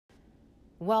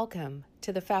Welcome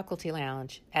to the Faculty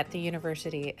Lounge at the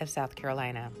University of South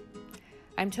Carolina.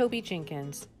 I'm Toby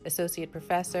Jenkins, Associate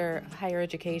Professor of Higher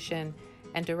Education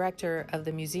and Director of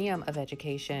the Museum of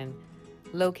Education,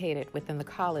 located within the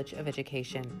College of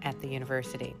Education at the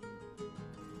university.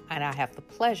 And I have the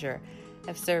pleasure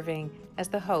of serving as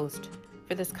the host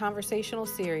for this conversational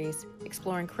series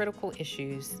exploring critical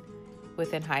issues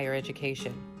within higher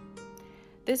education.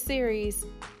 This series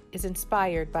is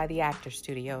inspired by the Actor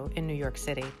Studio in New York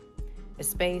City, a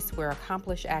space where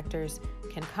accomplished actors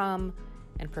can come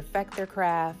and perfect their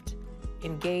craft,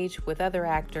 engage with other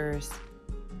actors,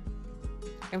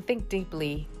 and think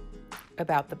deeply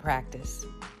about the practice.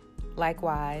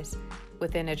 Likewise,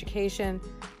 within education,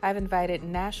 I've invited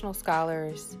national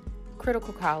scholars,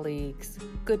 critical colleagues,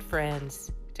 good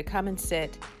friends to come and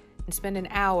sit and spend an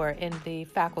hour in the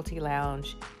faculty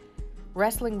lounge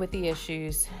wrestling with the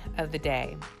issues of the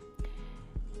day.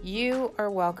 You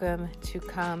are welcome to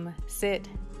come sit,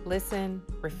 listen,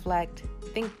 reflect,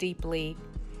 think deeply,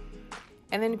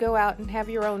 and then go out and have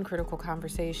your own critical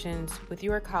conversations with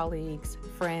your colleagues,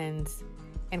 friends,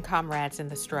 and comrades in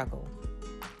the struggle.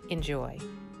 Enjoy.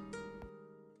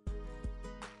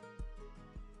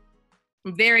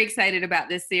 I'm very excited about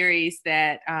this series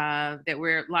that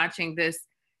we're launching this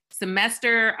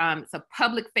semester. It's a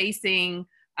public-facing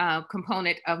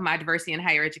component of my diversity in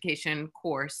higher education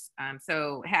course.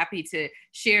 So happy to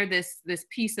share this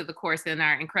piece of the course and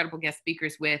our incredible guest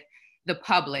speakers with the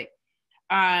public.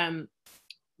 Dr.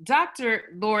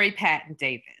 Lori Patton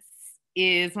Davis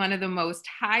is one of the most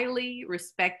highly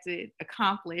respected,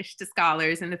 accomplished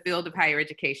scholars in the field of higher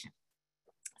education.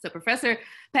 So Professor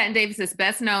Patton Davis is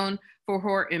best known for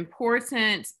her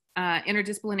important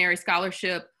interdisciplinary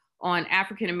scholarship on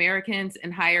African Americans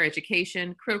in higher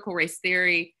education, critical race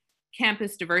theory,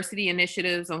 campus diversity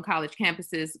initiatives on college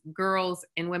campuses, girls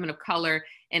and women of color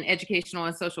in educational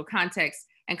and social contexts,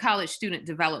 and college student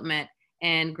development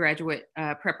and graduate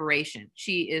preparation.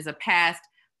 She is a past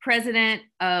president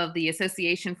of the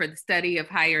Association for the Study of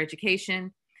Higher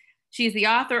Education. She is the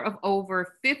author of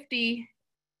over 50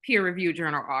 peer-reviewed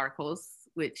journal articles,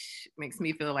 which makes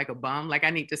me feel like a bum, like I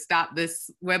need to stop this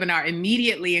webinar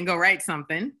immediately and go write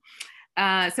something.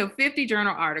 So 50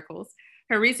 journal articles.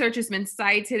 Her research has been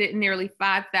cited in nearly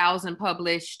 5,000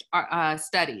 published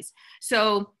studies.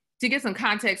 So to get some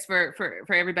context for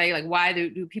everybody, like why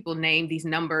do people name these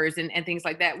numbers and things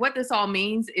like that, what this all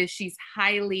means is she's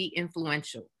highly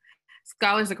influential.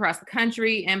 Scholars across the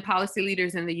country and policy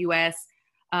leaders in the US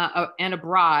and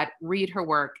abroad read her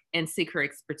work and seek her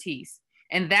expertise.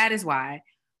 And that is why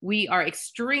we are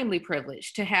extremely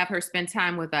privileged to have her spend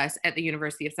time with us at the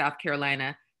University of South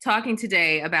Carolina, talking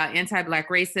today about anti-Black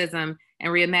racism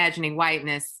and reimagining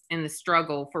whiteness in the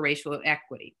struggle for racial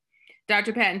equity.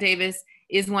 Dr. Patton Davis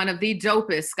is one of the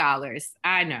dopest scholars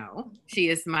I know. She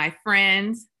is my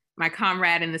friend, my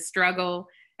comrade in the struggle,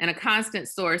 and a constant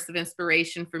source of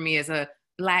inspiration for me as a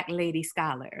Black lady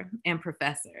scholar and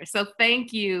professor. So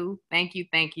thank you,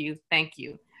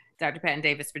 Dr. Patton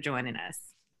Davis, for joining us.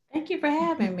 Thank you for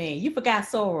having me. You forgot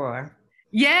soror.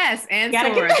 Yes, and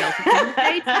soror.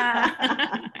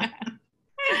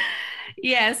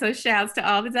 Yeah, so shouts to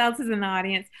all the deltas in the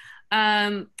audience.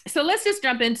 So let's just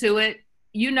jump into it.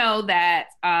 You know that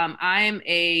I'm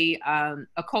a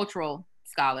cultural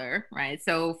scholar, right?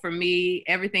 So for me,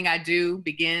 everything I do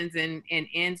begins and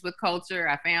ends with culture,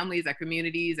 our families, our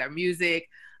communities, our music,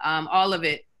 all of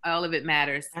it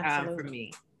matters for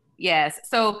me. Yes,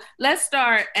 so let's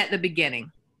start at the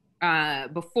beginning.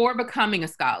 Before becoming a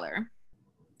scholar,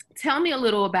 tell me a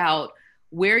little about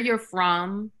where you're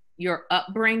from, your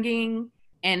upbringing,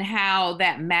 and how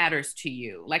that matters to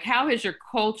you. Like, how has your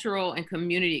cultural and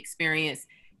community experience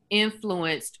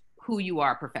influenced who you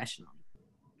are professionally?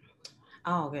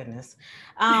 Oh, goodness.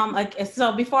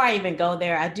 So before I even go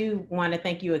there, I do want to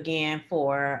thank you again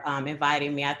for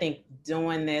inviting me. I think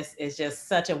doing this is just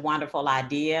such a wonderful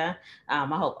idea. I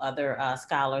hope other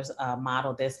scholars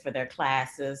model this for their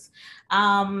classes.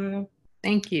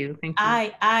 Thank you.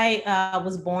 I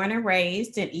was born and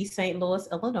raised in East St. Louis,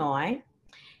 Illinois.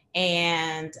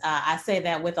 And I say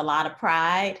that with a lot of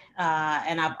pride.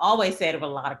 And I've always said it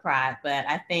with a lot of pride, but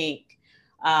I think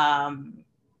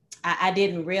I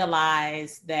didn't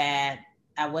realize that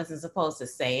I wasn't supposed to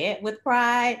say it with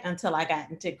pride until I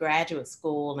got into graduate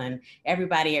school and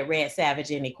everybody had read Savage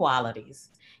Inequalities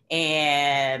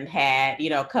and had,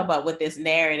 come up with this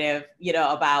narrative,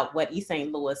 about what East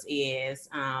St. Louis is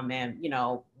and,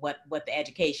 what the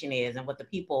education is and what the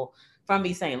people from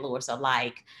East St. Louis are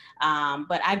like.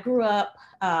 But I grew up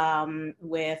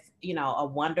with, a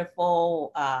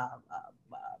wonderful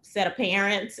set of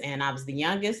parents, and I was the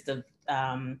youngest of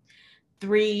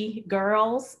three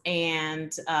girls,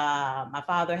 and my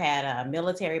father had a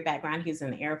military background. He was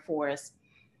in the Air Force.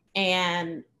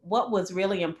 And what was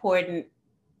really important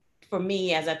for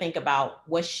me as I think about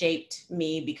what shaped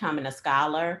me becoming a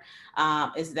scholar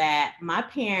is that my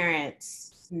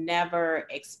parents never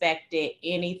expected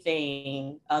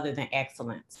anything other than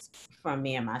excellence from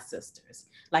me and my sisters.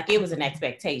 Like it was an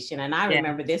expectation. And I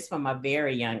remember this from a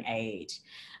very young age.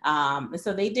 And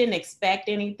so they didn't expect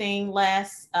anything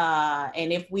less.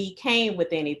 And if we came with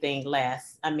anything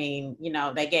less, I mean, you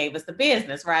know, they gave us the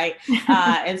business, right?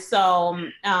 And so,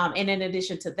 and in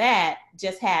addition to that,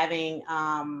 just having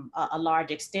a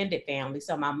large extended family.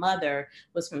 So my mother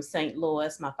was from St.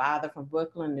 Louis, my father from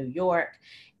Brooklyn, New York.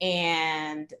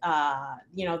 And,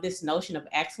 you know, this notion of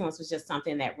excellence was just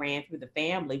something that ran through the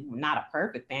family, not a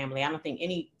perfect family. I don't think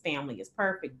any family is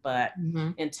perfect, but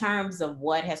in terms of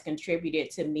what has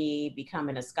contributed to me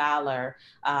becoming a scholar,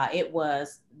 it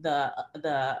was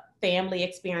the family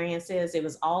experiences. It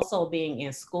was also being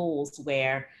in schools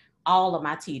where all of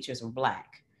my teachers were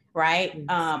Black, right?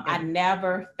 I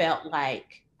never felt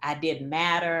like I didn't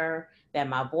matter, that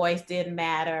my voice didn't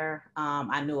matter.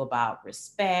 I knew about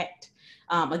respect.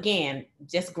 Again,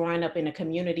 just growing up in a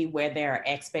community where there are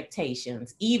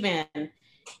expectations, even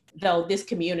though this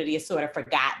community is sort of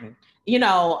forgotten, you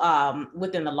know,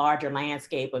 within the larger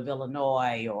landscape of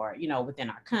Illinois or, you know, within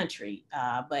our country.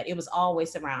 But it was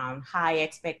always around high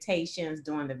expectations,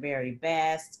 doing the very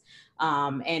best.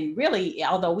 And really,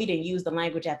 although we didn't use the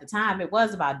language at the time, it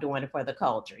was about doing it for the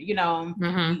culture. You know,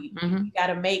 you got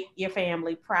to make your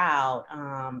family proud.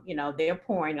 You know, they're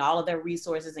pouring all of their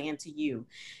resources into you.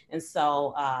 And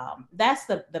so that's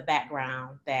the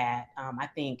background that I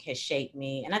think has shaped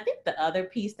me. And I think the other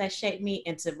piece that shaped me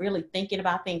into really thinking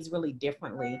about things really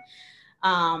differently.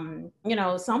 You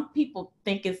know, some people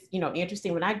think it's, you know,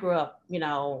 interesting. When I grew up, you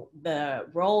know, the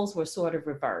roles were sort of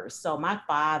reversed. So my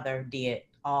father did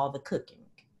all the cooking.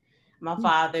 My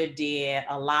father did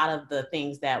a lot of the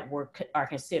things that are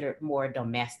considered more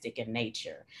domestic in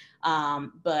nature.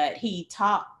 But he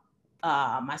taught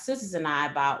my sisters and I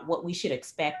about what we should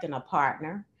expect in a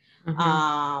partner.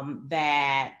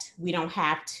 That we don't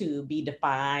have to be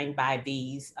defined by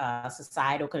these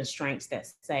societal constraints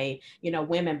that say, you know,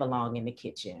 women belong in the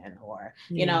kitchen, or,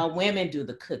 you know, women do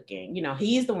the cooking. You know,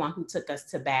 he's the one who took us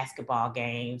to basketball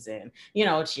games and, you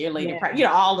know, cheerleading, you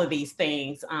know, all of these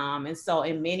things. And so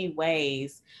in many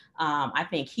ways, I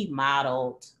think he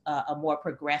modeled a more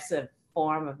progressive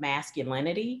form of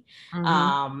masculinity.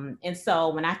 And so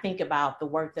when I think about the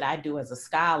work that I do as a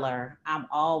scholar, I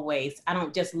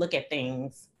don't just look at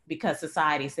things because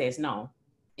society says, no,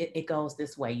 it goes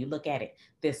this way. You look at it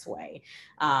this way.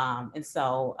 And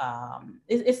so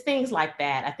it's things like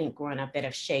that, I think, growing up that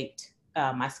have shaped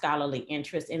my scholarly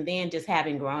interest. And then just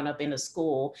having grown up in a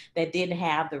school that didn't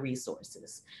have the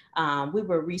resources. We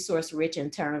were resource rich in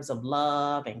terms of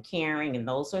love and caring and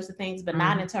those sorts of things, but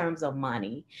not in terms of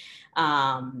money.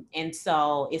 And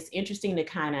so it's interesting to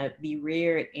kind of be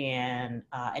reared in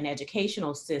an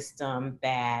educational system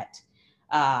that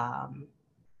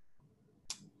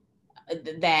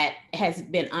that has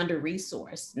been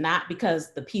under-resourced, not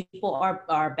because the people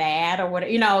are bad or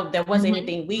whatever, you know, there wasn't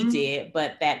anything we did,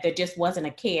 but that there just wasn't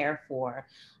a care for,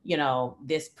 you know,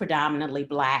 this predominantly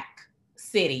Black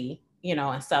city, you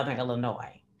know, in Southern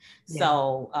Illinois.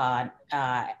 So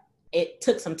it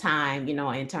took some time, you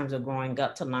know, in terms of growing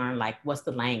up to learn, like, what's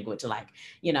the language? Like,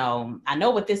 you know, I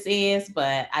know what this is,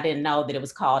 but I didn't know that it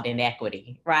was called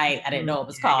inequity, right? I didn't know it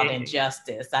was called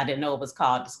injustice. I didn't know it was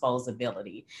called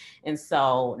disposability. And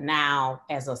so now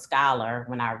as a scholar,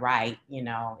 when I write, you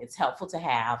know, it's helpful to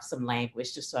have some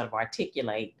language to sort of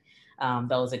articulate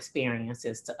those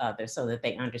experiences to others so that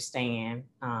they understand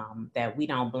that we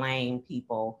don't blame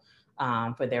people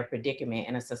for their predicament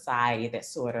in a society that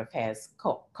sort of has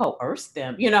coerced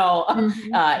them, you know,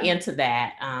 into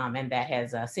that, and that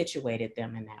has situated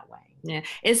them in that way. Yeah,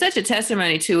 it's such a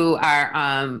testimony to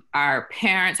our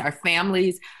parents, our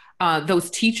families,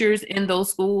 those teachers in those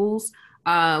schools.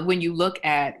 When you look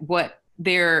at what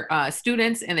their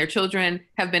students and their children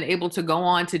have been able to go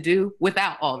on to do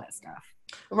without all that stuff.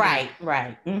 Right.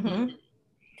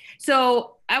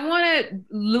 So I want to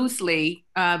loosely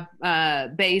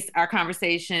base our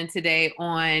conversation today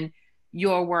on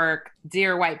your work,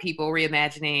 Dear White People,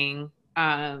 Reimagining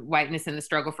Whiteness in the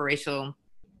Struggle for Racial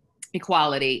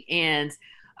Equality. And,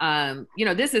 you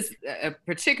know, this is a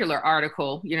particular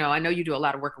article, you know, I know you do a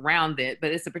lot of work around it,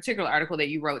 but it's a particular article that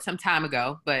you wrote some time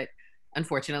ago, but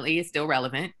unfortunately it's still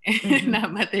relevant.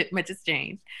 Not much has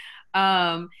changed.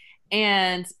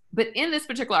 But in this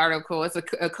particular article, it's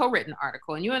a co-written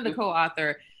article, and you and the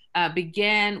co-author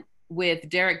began with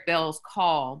Derek Bell's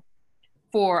call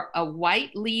for a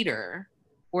white leader,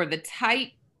 or the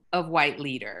type of white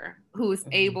leader who is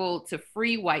able to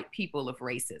free white people of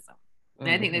racism. And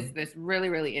I think that's really,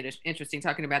 really interesting,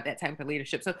 talking about that type of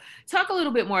leadership. So talk a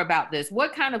little bit more about this.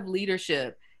 What kind of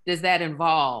leadership does that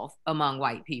involve among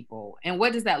white people? And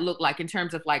what does that look like in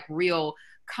terms of like real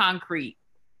concrete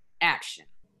action?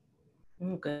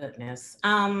 Oh, goodness.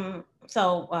 First,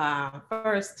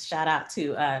 shout out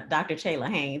to Dr. Chayla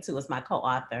Haynes, who was my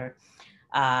co-author.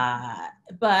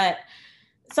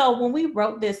 So when we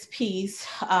wrote this piece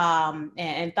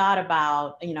and thought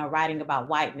about, writing about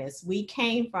whiteness, we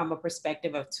came from a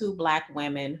perspective of two Black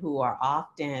women who are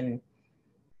often,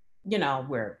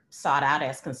 we're sought out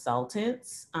as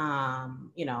consultants, sought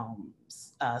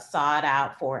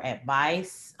out for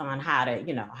advice on how do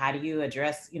you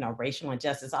address, racial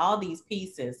injustice, all these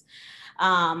pieces.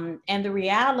 And the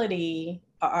reality,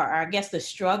 or I guess the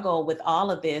struggle with all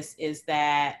of this is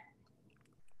that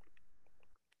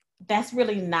that's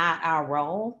really not our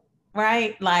role,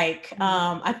 right? Like,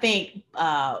 I think,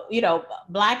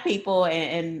 Black people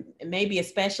and maybe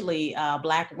especially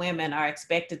Black women are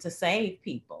expected to save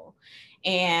people.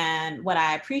 And what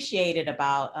I appreciated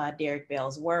about Derek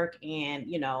Bell's work and,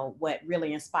 what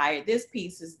really inspired this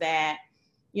piece is that,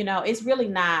 it's really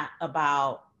not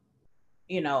about,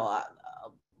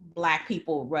 Black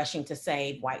people rushing to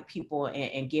save white people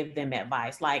and give them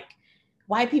advice. Like,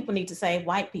 white people need to save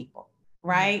white people.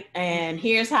 Right. And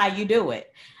here's how you do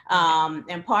it.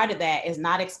 And part of that is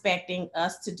not expecting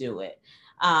us to do it.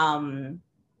 And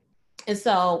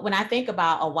so when I think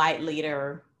about a white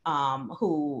leader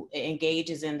who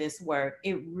engages in this work,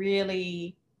 it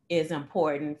really is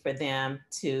important for them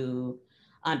to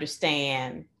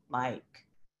understand like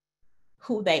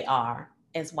who they are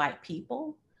as white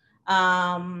people,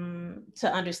 to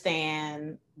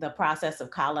understand the process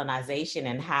of colonization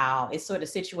and how it's sort of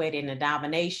situated in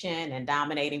domination and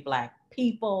dominating Black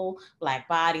people, Black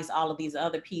bodies, all of these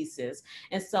other pieces.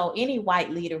 And so any white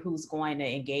leader who's going to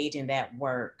engage in that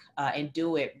work and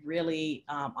do it really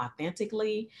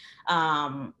authentically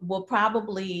will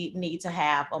probably need to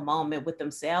have a moment with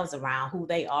themselves around who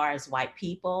they are as white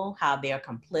people, how they're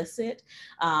complicit.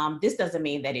 This doesn't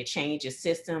mean that it changes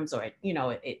systems or,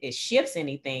 it shifts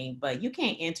anything, but you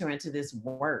can't enter into this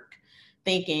work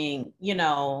thinking,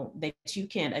 that you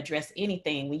can address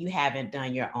anything when you haven't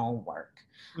done your own work.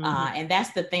 And that's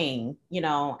the thing,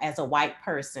 as a white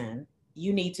person,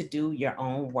 you need to do your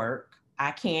own work.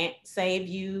 I can't save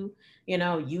you,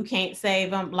 you can't save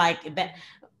them like that.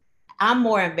 I'm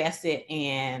more invested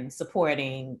in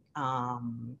supporting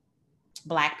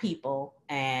Black people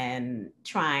and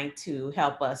trying to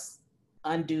help us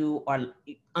undo or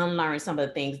unlearn some of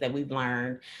the things that we've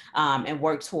learned and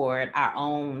work toward our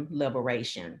own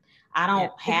liberation. I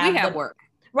don't have work.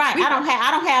 Right. I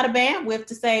don't have the bandwidth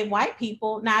to save white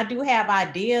people. Now I do have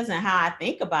ideas and how I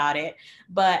think about it,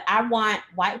 but I want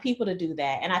white people to do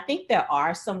that. And I think there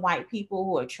are some white people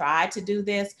who have tried to do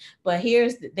this, but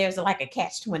there's like a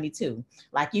catch-22.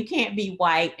 Like you can't be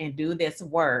white and do this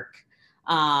work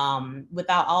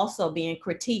without also being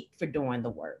critiqued for doing the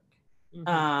work.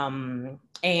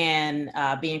 And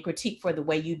being critiqued for the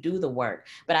way you do the work.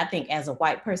 But I think as a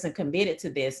white person committed to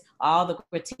this, all the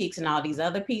critiques and all these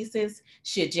other pieces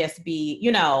should just be,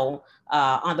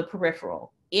 on the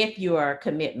peripheral, if your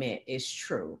commitment is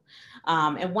true.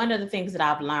 And one of the things that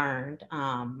I've learned,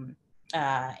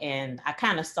 and I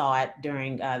kind of saw it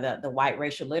during the White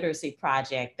Racial Literacy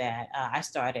Project that I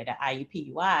started at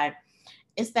IUPUI,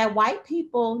 is that white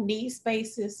people need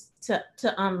spaces to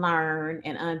unlearn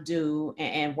and undo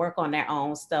and work on their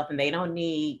own stuff. And they don't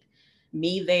need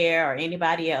me there or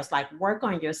anybody else. Like, work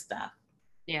on your stuff.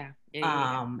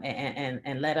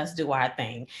 And let us do our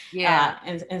thing.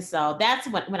 And so that's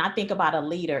when I think about a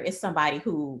leader, it's somebody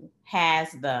who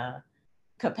has the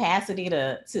capacity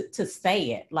to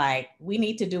say it. Like, we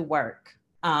need to do work.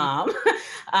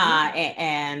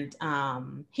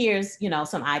 Here's,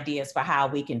 some ideas for how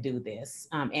we can do this,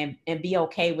 and be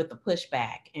okay with the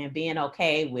pushback, and being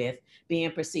okay with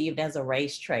being perceived as a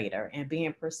race traitor, and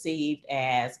being perceived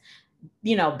as,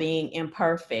 being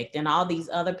imperfect, and all these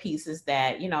other pieces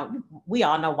that, we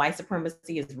all know white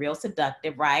supremacy is real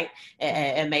seductive, right?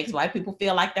 It makes white people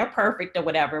feel like they're perfect or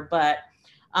whatever. But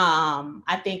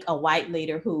I think a white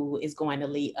leader who is going to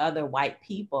lead other white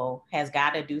people has got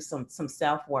to do some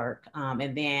self-work,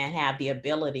 and then have the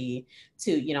ability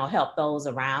to, help those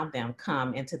around them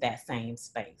come into that same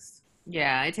space.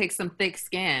 Yeah, it takes some thick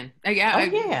skin.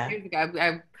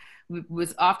 I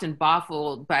was often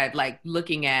baffled by like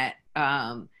looking at,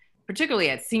 particularly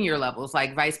at senior levels,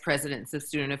 like vice presidents of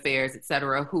student affairs, et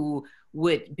cetera, who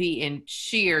would be in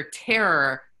sheer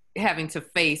terror having to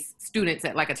face students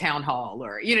at like a town hall,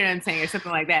 or you know what I'm saying, or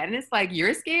something like that. And it's like,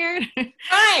 you're scared.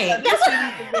 Right.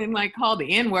 That's what been like called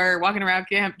the N-word walking around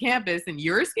campus, and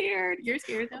you're scared. You're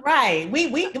scared. Right. We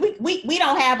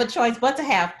don't have a choice but to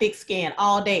have thick skin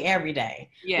all day, every day.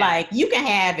 Yeah. Like, you can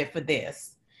have it for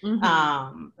this.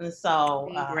 And so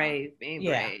being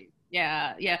brave.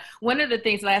 Yeah. Yeah. One of the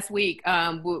things last week,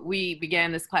 we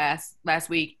began this class last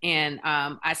week, and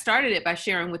I started it by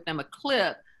sharing with them a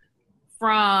clip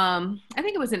from, I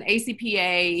think it was an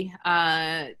ACPA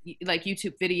like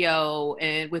YouTube video,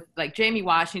 and with like Jamie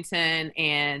Washington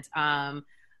and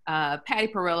Patty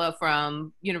Perilla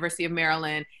from University of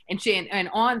Maryland, and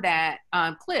on that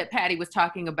clip, Patty was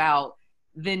talking about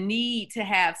the need to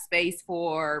have space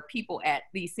for people at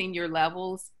these senior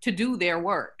levels to do their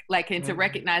work, like, and to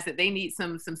recognize that they need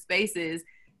some spaces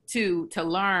to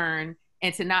learn,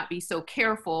 and to not be so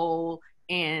careful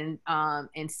and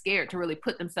scared to really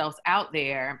put themselves out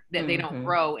there, that they don't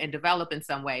grow and develop in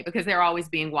some way, because they're always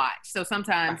being watched. So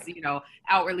sometimes, you know,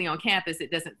 outwardly on campus, it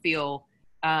doesn't feel,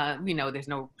 you know, there's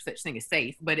no such thing as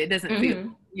safe, but it doesn't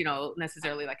feel, you know,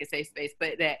 necessarily like a safe space,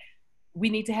 but that we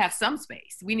need to have some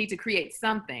space. We need to create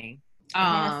something.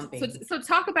 So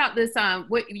talk about this.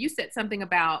 What you said something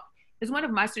about, because one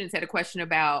of my students had a question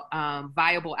about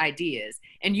viable ideas,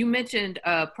 and you mentioned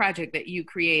a project that you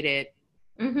created,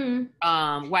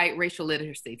 white racial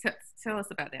literacy. Tell us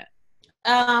about that.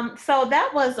 So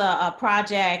that was a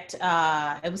project.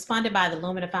 It was funded by the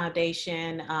Lumina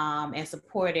Foundation and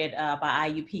supported by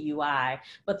IUPUI.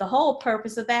 But the whole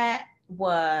purpose of that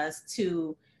was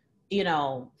to, you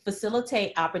know,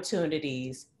 facilitate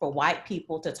opportunities for white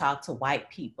people to talk to white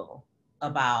people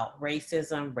about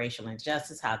racism, racial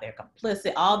injustice, how they're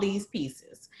complicit, all these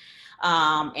pieces,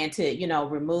 and to, you know,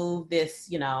 remove this,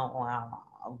 you know,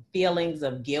 feelings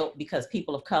of guilt because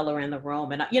people of color in the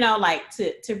room, and, you know, like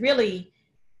to really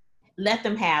let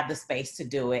them have the space to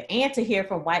do it, and to hear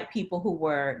from white people who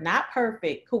were not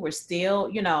perfect, who were still,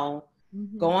 you know,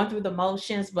 going through the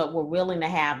motions, but were willing to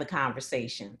have the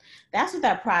conversation. That's what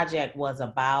that project was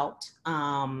about.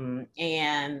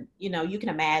 And, you know, you can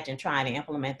imagine trying to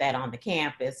implement that on the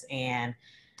campus, and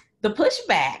the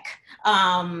pushback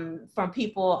from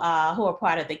people who are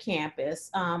part of the campus.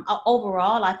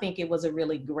 Overall, I think it was a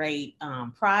really great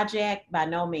project, by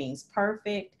no means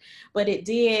perfect, but it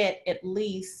did at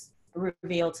least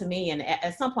reveal to me, and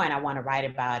at some point I want to write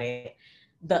about it,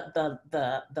 the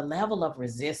level of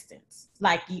resistance.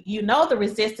 Like, you know, the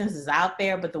resistance is out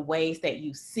there, but the ways that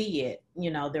you see it, you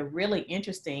know, they're really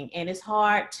interesting. And it's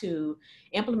hard to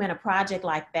implement a project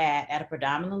like that at a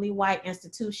predominantly white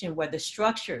institution where the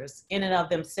structures in and of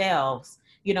themselves,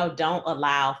 you know, don't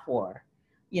allow for,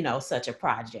 you know, such a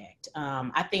project.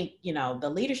 I think, you know, the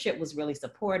leadership was really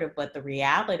supportive, but the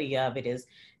reality of it is,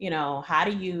 you know, how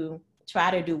do you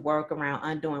try to do work around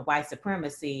undoing white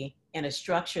supremacy in a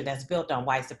structure that's built on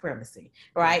white supremacy,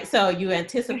 right? So you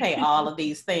anticipate all of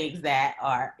these things that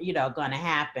are, you know, going to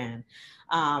happen.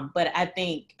 But I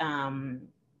think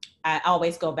I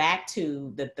always go back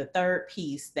to the third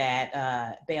piece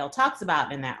that Bale talks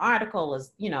about in that article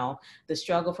is, you know, the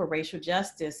struggle for racial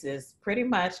justice is pretty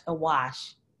much a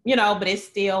wash, you know, but it's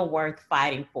still worth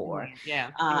fighting for.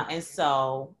 And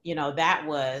so, you know, that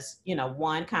was, you know,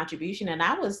 one contribution. And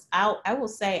I will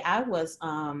say I was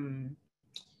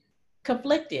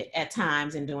conflicted at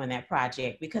times in doing that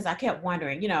project, because I kept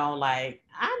wondering, you know, like,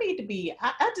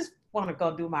 I just want to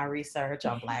go do my research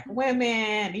on Black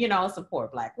women, you know,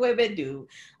 support Black women, do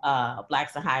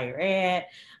Blacks in higher ed.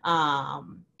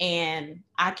 And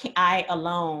I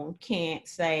alone can't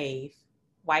save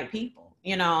white people,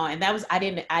 you know, and that was, I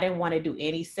didn't want to do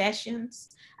any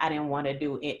sessions. I didn't want to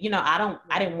do it, you know,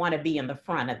 I didn't want to be in the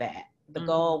front of that. The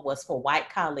goal was for white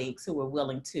colleagues who were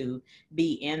willing to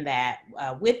be in that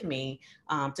with me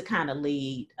to kind of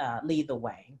lead the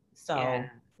way. So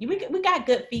we got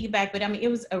good feedback, but I mean, it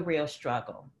was a real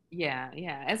struggle. Yeah,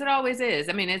 as it always is.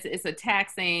 I mean, it's a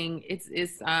taxing.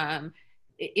 It's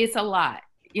a lot.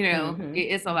 You know,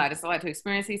 it's a lot. It's a lot to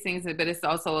experience these things, but it's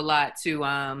also a lot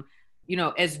to, you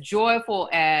know, as joyful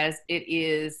as it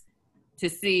is to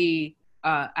see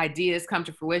ideas come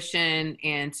to fruition,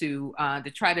 and to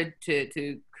try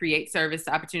to create service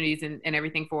opportunities and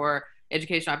everything for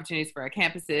educational opportunities for our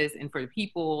campuses and for the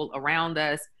people around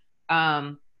us.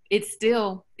 It's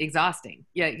still exhausting.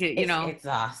 Yeah, you know,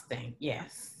 exhausting.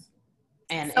 Yes.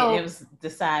 And so, it was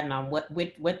deciding on what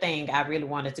thing I really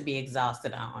wanted to be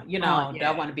exhausted on. You know, do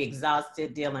I want to be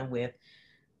exhausted dealing with,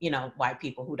 you know, white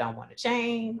people who don't want to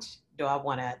change? Do I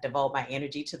want to devote my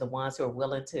energy to the ones who are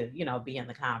willing to, you know, be in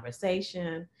the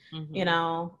conversation? You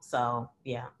know, so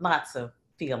yeah, lots of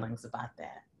feelings about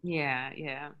that. Yeah,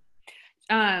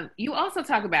 you also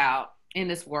talk about in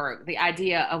this work the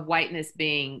idea of whiteness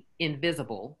being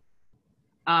invisible.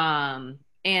 And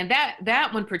that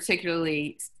one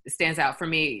particularly stands out for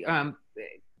me.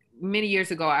 Many years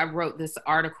ago, I wrote this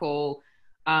article,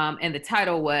 and the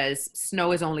title was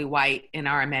 "Snow is Only White in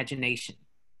Our Imagination."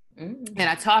 Mm-hmm. And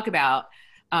I talk about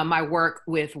my work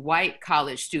with white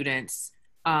college students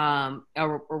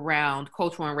around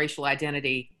cultural and racial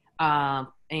identity,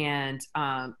 and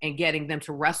getting them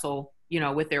to wrestle,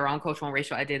 with their own cultural and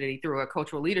racial identity through a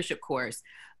cultural leadership course.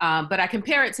 But I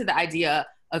compare it to the idea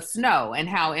of snow and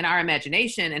how in our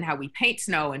imagination and how we paint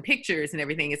snow in pictures and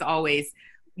everything is always,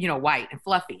 white and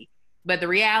fluffy. But the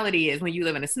reality is when you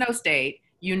live in a snow state,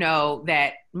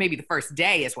 that maybe the first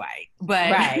day is white,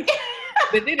 but, right.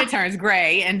 but then it turns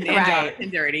gray and dark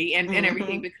and dirty and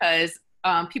everything because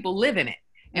people live in it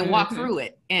and walk through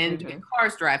it and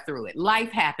cars drive through it.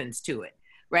 Life happens to it,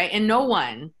 right? And no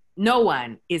one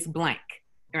is blank,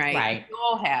 right? We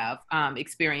all have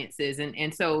experiences.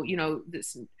 And so,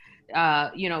 this,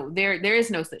 there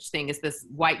is no such thing as this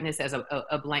whiteness as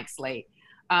a blank slate.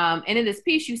 And in this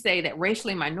piece, you say that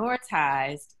racially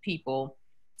minoritized people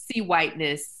see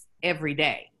whiteness every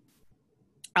day.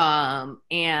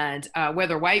 And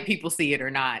whether white people see it or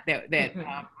not, that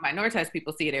minoritized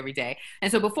people see it every day.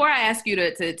 And so before I ask you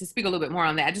to speak a little bit more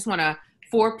on that, I just want to,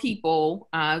 for people,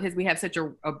 because we have such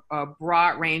a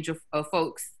broad range of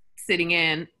folks sitting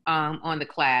in on the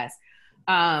class,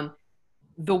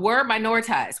 the word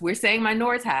minoritized, we're saying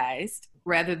minoritized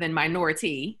rather than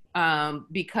minority,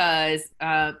 because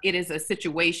it is a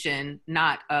situation,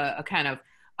 not a kind of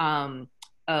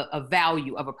a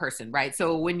value of a person, right?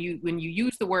 So when you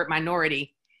use the word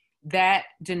minority, that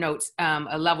denotes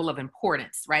a level of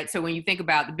importance, right? So when you think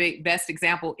about the best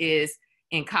example is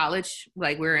in college,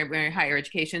 like we're in higher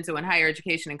education. So in higher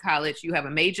education and college, you have a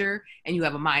major and you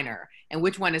have a minor. And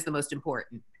which one is the most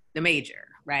important? The major,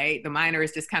 right? The minor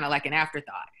is just kind of like an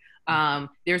afterthought.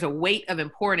 There's a weight of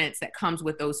importance that comes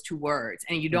with those two words,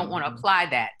 and you don't want to apply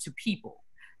that to people.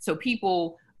 So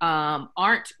people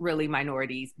aren't really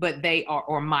minorities, but they are,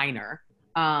 or minor,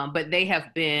 but they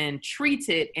have been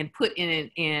treated and put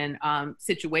in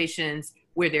situations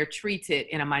where they're treated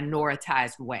in a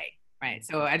minoritized way, right?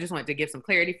 So I just wanted to give some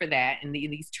clarity for that and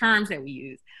these terms that we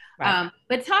use. Right.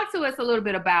 But talk to us a little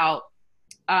bit about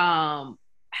how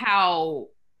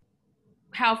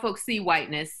folks see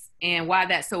whiteness and why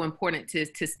that's so important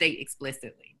to state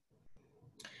explicitly.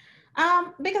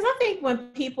 Because I think when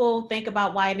people think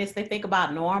about whiteness, they think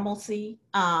about normalcy,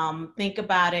 think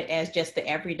about it as just the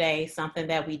everyday, something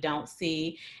that we don't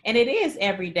see. And it is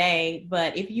every day,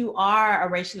 but if you are a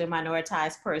racially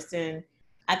minoritized person,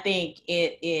 I think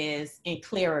it is in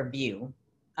clearer view.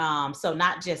 So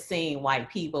not just seeing white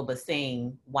people, but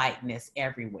seeing whiteness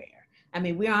everywhere. I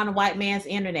mean, we're on a white man's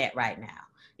internet right now,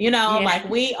 like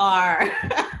we are,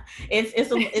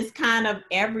 it's kind of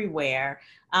everywhere.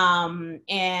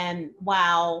 And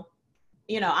while,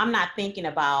 I'm not thinking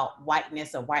about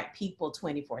whiteness or white people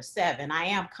 24/7, I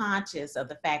am conscious of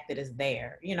the fact that it's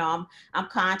there. I'm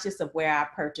conscious of where I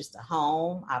purchased a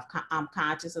home. I'm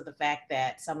conscious of the fact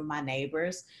that some of my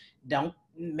neighbors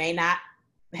may not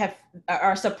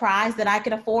are surprised that I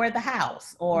could afford the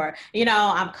house, or,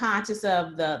 I'm conscious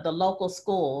of the local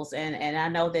schools, and I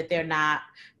know that they're not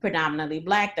predominantly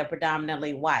Black, they're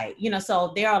predominantly white,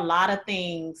 so there are a lot of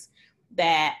things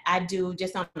that I do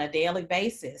just on a daily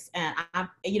basis. And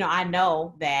I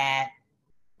know that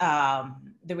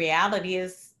the reality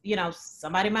is,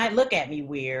 somebody might look at me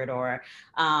weird, or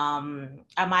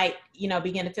I might,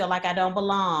 begin to feel like I don't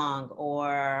belong,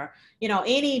 or,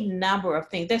 any number of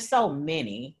things. There's so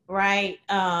many, right?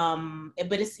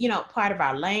 But it's, part of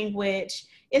our language.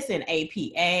 It's in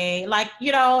APA, like,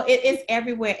 it's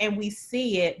everywhere. And we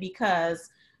see it because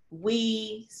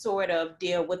we sort of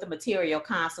deal with the material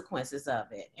consequences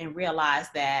of it and realize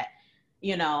that,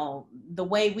 the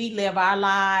way we live our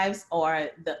lives, or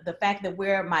the fact that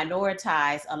we're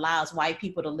minoritized, allows white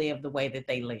people to live the way that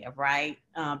they live, right?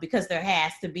 Because there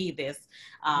has to be this.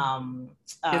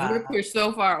 Because we're pushed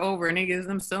so far over, and it gives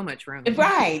them so much room.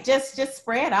 Right, just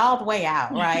spread all the way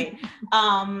out, right?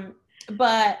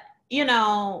 But,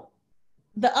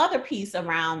 the other piece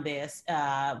around this,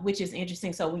 which is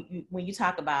interesting, so when you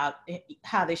talk about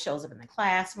how this shows up in the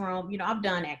classroom, I've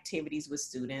done activities with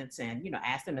students and,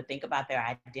 asked them to think about their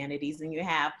identities. And you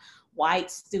have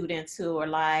white students who are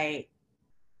like,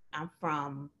 I'm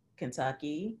from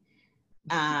Kentucky,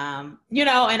 and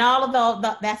all of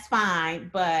those, that's fine.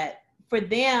 But for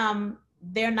them,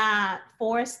 they're not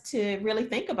forced to really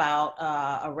think about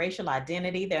a racial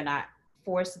identity. They're not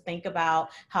forced to think about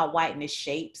how whiteness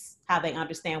shapes how they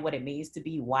understand what it means to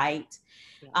be white.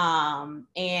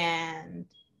 And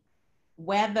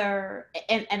whether,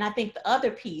 and I think the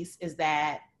other piece is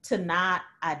that to not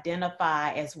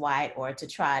identify as white, or to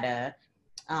try to,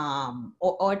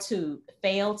 or to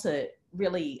fail to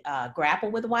really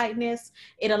grapple with whiteness,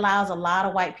 it allows a lot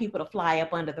of white people to fly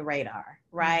up under the radar,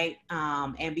 right?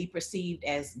 And be perceived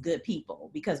as good people,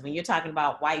 because when you're talking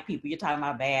about white people, you're talking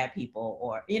about bad people,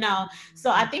 or, you know, so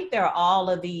I think there are all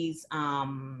of these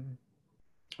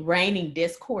reigning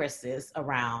discourses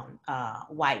around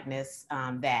whiteness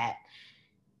that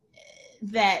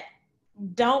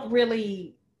don't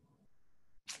really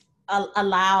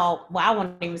allow, well, I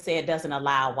won't even say it doesn't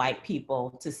allow white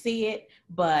people to see it,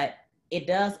 but it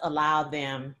does allow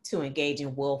them to engage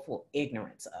in willful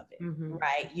ignorance of it,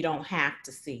 right? You don't have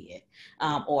to see it.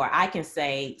 Or I can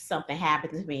say something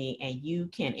happened to me and you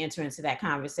can enter into that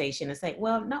conversation and say,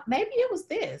 well, no, maybe it was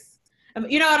this.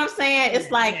 You know what I'm saying?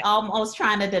 It's like almost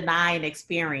trying to deny an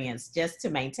experience just to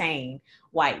maintain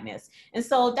whiteness. And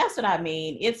so that's what I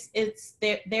mean.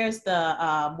 There's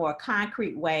the more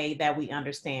concrete way that we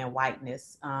understand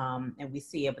whiteness, and we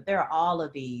see it, but there are all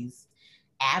of these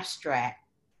abstract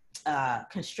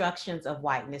constructions of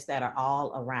whiteness that are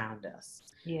all around us.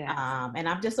 And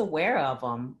I'm just aware of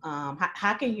them.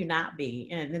 How can you not be?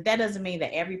 And that doesn't mean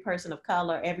that every person of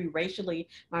color, every racially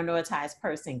minoritized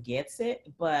person gets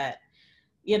it, but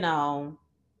you know,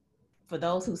 for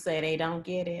those who say they don't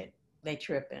get it, they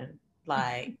tripping.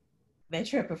 Like, they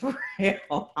tripping for real.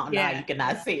 Oh, no, you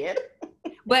cannot see it.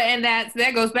 But and that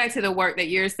goes back to the work that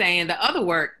you're saying, the other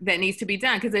work that needs to be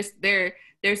done, because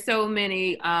there's so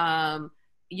many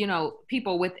you know,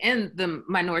 people within the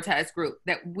minoritized group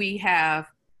that we have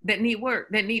that need work,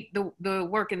 that need the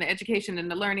work and the education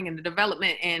and the learning and the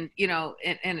development and, you know,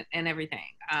 and everything.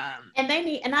 And they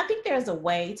need, and I think there's a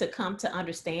way to come to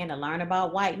understand and learn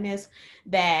about whiteness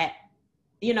that,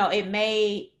 you know, it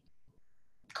may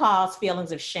cause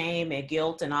feelings of shame and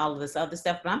guilt and all of this other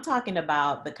stuff, but I'm talking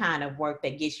about the kind of work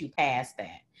that gets you past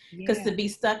that. Because to be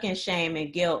stuck in shame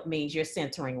and guilt means you're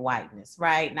centering whiteness,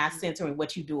 right? Not centering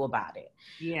what you do about it.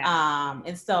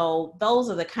 And so those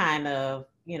are the kind of,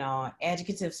 you know,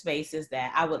 educative spaces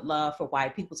that I would love for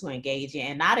white people to engage in,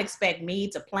 and not expect me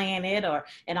to plan it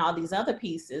and all these other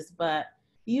pieces, but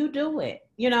you do it,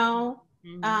 you know.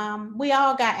 We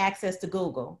all got access to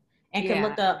Google and can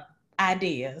look up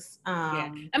ideas. I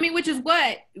mean, which is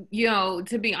what, you know,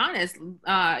 to be honest,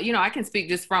 you know, I can speak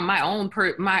just from my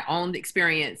own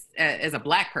experience as a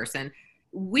Black person.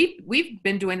 We've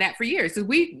been doing that for years. So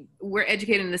we were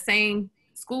educated in the same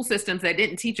school systems that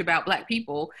didn't teach about Black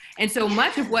people. And so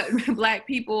much of what Black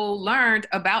people learned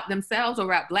about themselves, or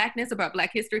about Blackness, about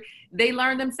Black history, they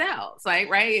learned themselves, like,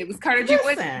 right? It was Carter G.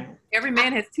 Woodson. Every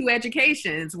man has two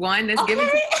educations, one that's given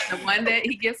to him, the one that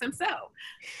he gives himself.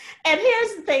 And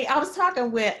here's the thing, I was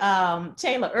talking with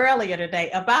Taylor earlier today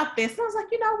about this. I was like,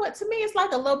 you know what, to me, it's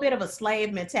like a little bit of a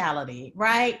slave mentality,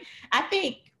 right? I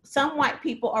think some white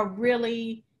people are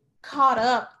really caught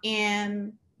up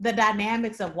in the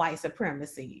dynamics of white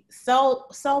supremacy so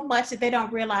much that they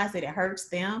don't realize that it hurts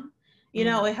them. You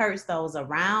know, it hurts those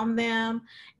around them.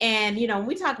 And, you know, when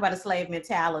we talk about a slave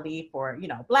mentality for, you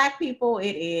know, Black people,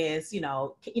 it is, you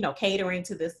know, catering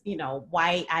to this, you know,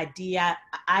 white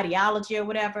ideology or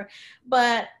whatever.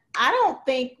 But I don't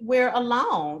think we're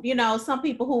alone. You know, some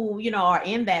people who, you know, are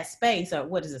in that space, or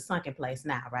what is a sunken place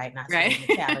now, right? Not slave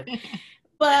mentality.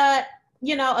 But,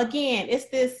 you know, again, it's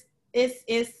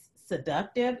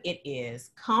seductive, it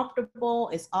is comfortable,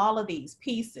 it's all of these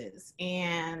pieces,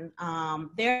 and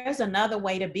there's another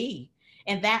way to be,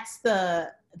 and that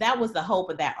was the hope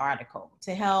of that article,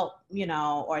 to help, you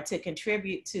know, or to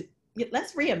contribute to,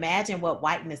 let's reimagine what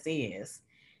whiteness is.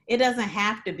 It doesn't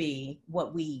have to be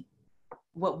what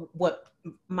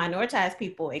minoritized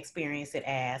people experience it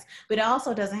as, but it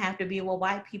also doesn't have to be what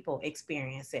white people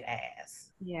experience it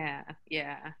as. Yeah.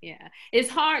 It's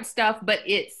hard stuff, but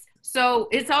it's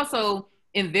also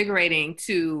invigorating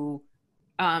to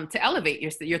elevate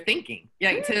your thinking,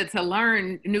 like to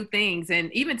learn new things,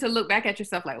 and even to look back at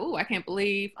yourself like, oh, I can't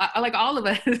believe, like all of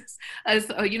us,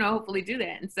 you know, hopefully do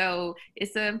that. And so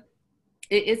it's an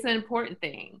important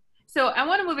thing. So I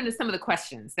want to move into some of the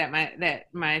questions that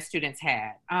my students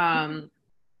had.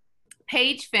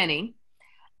 Paige Finney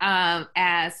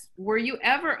asks, were you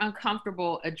ever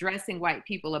uncomfortable addressing white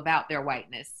people about their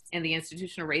whiteness and the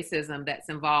institutional racism that's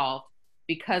involved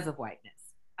because of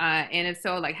whiteness? And if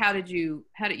so, like, how did you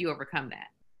overcome that?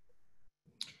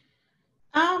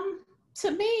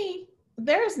 To me,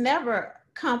 there's never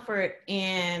comfort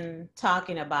in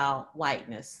talking about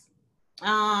whiteness.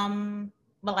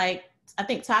 But like I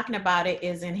think talking about it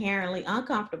is inherently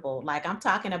uncomfortable. Like I'm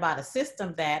talking about a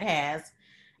system that has,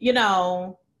 you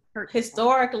know,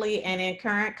 historically and in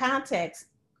current context,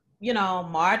 you know,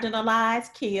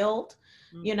 marginalized, killed,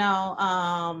 you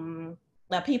know,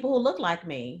 the people who look like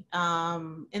me.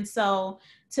 And so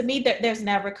to me, there's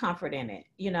never comfort in it,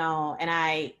 you know,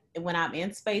 and when I'm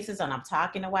in spaces and I'm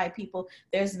talking to white people,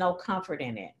 there's no comfort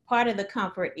in it. Part of the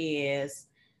comfort is,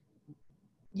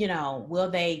 you know, will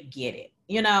they get it?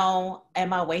 You know,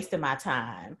 am I wasting my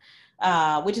time?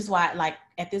 Which is why, like,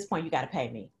 at this point, you got to pay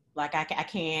me. Like, I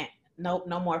can't, no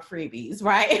more freebies,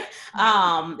 right?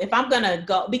 If I'm going to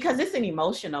go, because it's an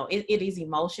emotional, it is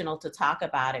emotional to talk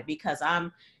about it because I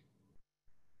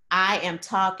am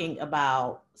talking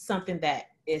about something that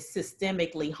is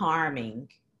systemically harming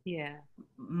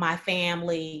my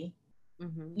family,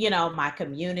 you know, my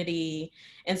community.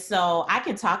 And so I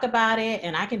can talk about it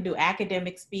and I can do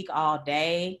academic speak all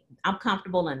day. I'm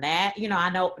comfortable in that. You know,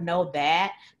 I know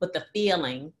that, but the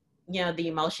feeling, you know, the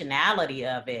emotionality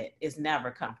of it is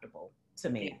never comfortable to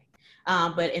me.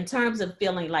 But in terms of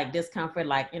feeling like discomfort,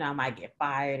 like, you know, I might get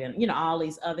fired and, you know, all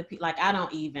these other people, like,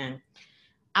 I'm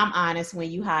honest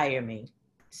when you hire me.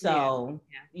 So,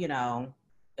 you know,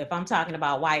 if I'm talking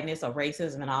about whiteness or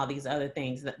racism and all these other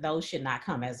things, those should not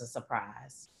come as a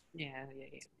surprise. Yeah.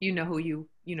 You know who you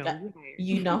hired.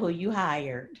 You know who you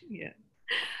hired.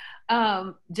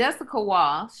 Jessica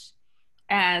Walsh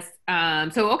asked,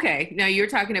 so okay, now you're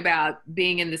talking about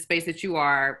being in the space that you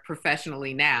are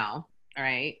professionally now,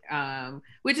 right?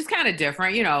 Which is kind of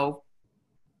different, you know,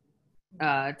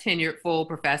 tenured full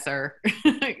professor,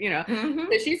 you know.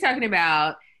 So she's talking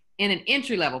about in an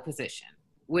entry-level position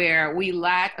where we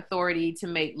lack authority to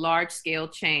make large-scale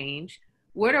change.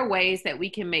 What are ways that we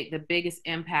can make the biggest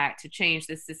impact to change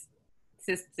this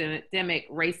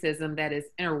systemic racism that is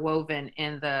interwoven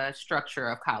in the structure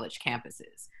of college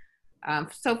campuses?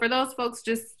 So for those folks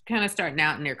just kind of starting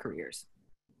out in their careers.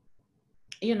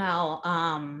 You know,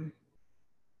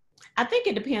 I think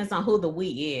it depends on who the we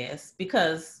is,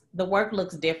 because the work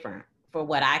looks different for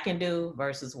what I can do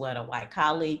versus what a white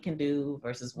colleague can do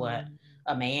versus what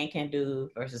a man can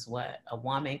do versus what a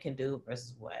woman can do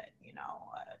versus what, you know,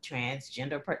 a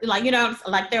transgender person, like, you know,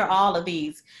 like there are all of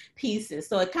these pieces.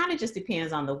 So it kind of just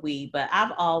depends on the we, but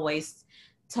I've always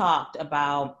talked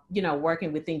about, you know,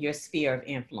 working within your sphere of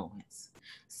influence.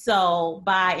 So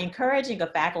by encouraging a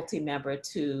faculty member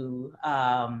to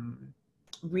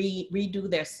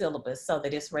redo their syllabus so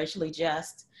that it's racially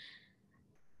just,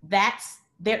 that's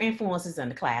their influences in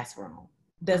the classroom.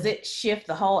 Does it shift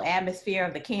the whole atmosphere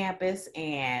of the campus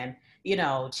and, you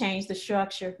know, change the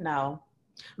structure? No.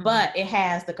 But it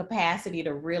has the capacity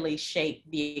to really shape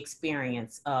the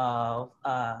experience of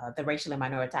the racially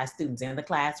minoritized students in the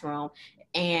classroom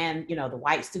and, you know, the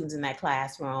white students in that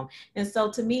classroom. And so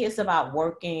to me, it's about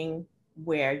working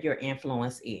where your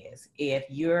influence is. If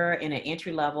you're in an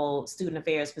entry-level student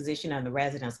affairs position in the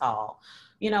residence hall,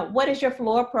 you know, what does your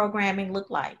floor programming look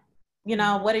like? You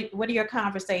know, what do your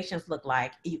conversations look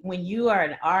like? When you are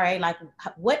an RA, like,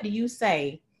 what do you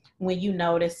say when you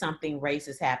notice something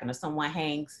racist happen or someone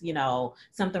hangs, you know,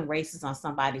 something racist on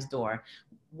somebody's door?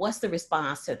 What's the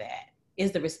response to that?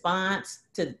 Is the response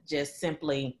to just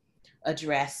simply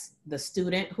address the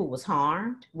student who was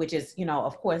harmed, which is, you know,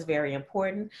 of course, very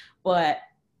important, but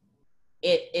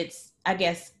it's, I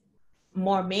guess,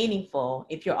 more meaningful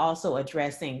if you're also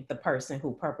addressing the person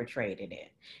who perpetrated it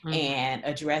and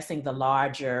addressing the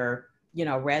larger, you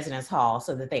know, residence hall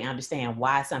so that they understand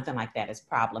why something like that is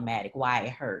problematic, why it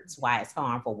hurts, why it's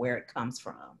harmful, where it comes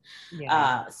from.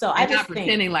 So I just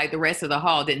pretending like the rest of the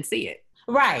hall didn't see it.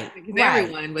 Right. Because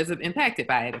everyone was impacted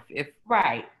by it. If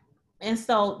right. And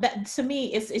so that, to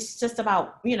me, it's just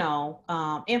about, you know,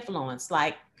 influence.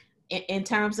 Like in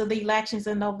terms of the elections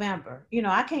in November, you know,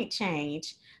 I can't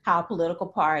change how political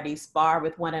parties spar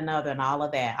with one another and all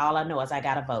of that. All I know is I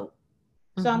got to vote.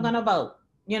 So I'm going to vote,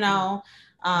 you know.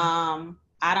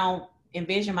 I don't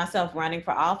envision myself running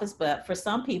for office, but for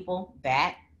some people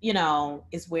that, you know,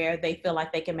 is where they feel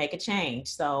like they can make a change.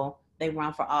 So they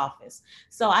run for office.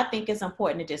 So I think it's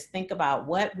important to just think about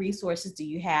what resources do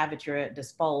you have at your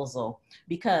disposal,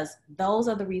 because those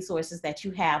are the resources that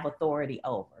you have authority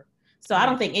over. So I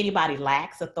don't think anybody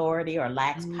lacks authority or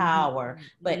lacks power,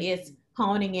 but it's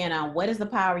honing in on what is the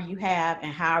power you have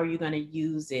and how are you going to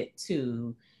use it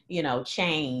to, you know,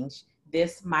 change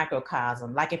this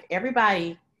microcosm. Like if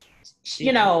everybody,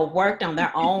 you know, worked on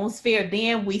their own sphere,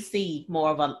 then we see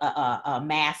more of a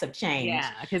massive change.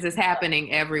 Yeah, because it's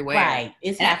happening everywhere. Right.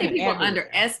 It's happening I think people everywhere.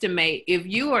 Underestimate, if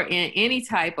you are in any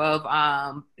type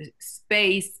of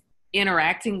space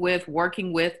interacting with,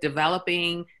 working with,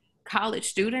 developing college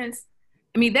students,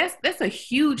 I mean, that's a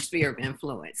huge sphere of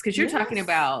influence because you're talking Yes.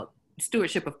 about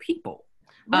stewardship of people.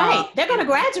 Right. They're going to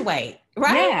graduate,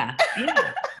 right?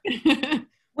 Yeah.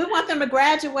 We want them to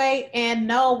graduate and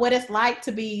know what it's like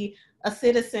to be a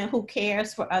citizen who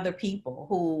cares for other people,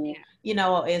 who, you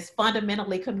know, is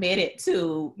fundamentally committed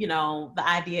to, you know, the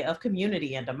idea of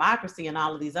community and democracy and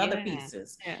all of these other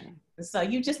pieces. Yeah. And so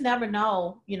you just never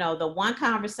know, you know, the one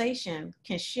conversation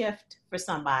can shift for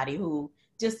somebody who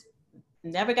just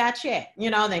never got checked.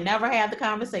 You know, they never had the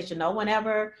conversation. No one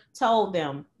ever told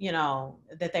them, you know,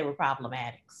 that they were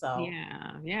problematic. So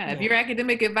yeah. If you're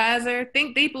academic advisor,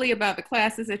 think deeply about the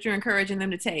classes that you're encouraging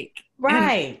them to take.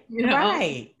 Right. And, you know,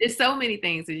 right. there's so many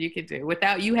things that you could do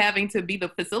without you having to be the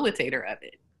facilitator of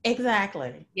it.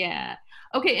 Exactly. Yeah.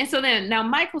 Okay. And so then now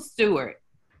Michael Stewart,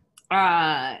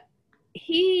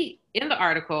 he in the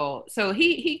article, so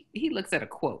he looks at a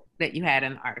quote that you had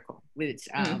in the article, which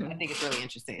I think is really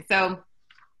interesting. So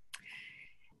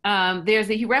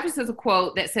he references a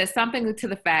quote that says something to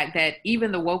the fact that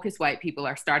even the wokest white people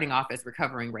are starting off as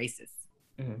recovering racists.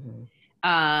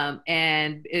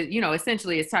 And it, you know,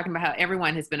 essentially it's talking about how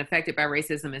everyone has been affected by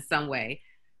racism in some way.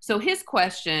 So his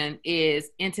question is,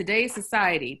 in today's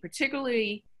society,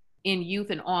 particularly in youth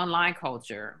and online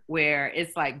culture, where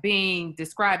it's like being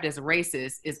described as a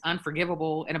racist is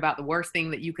unforgivable and about the worst thing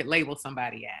that you could label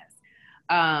somebody as.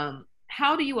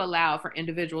 How do you allow for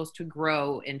individuals to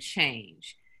grow and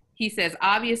change? He says,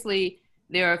 obviously,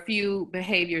 there are a few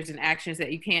behaviors and actions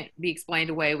that you can't be explained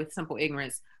away with simple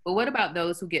ignorance. But what about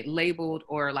those who get labeled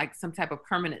or like some type of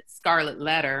permanent scarlet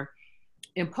letter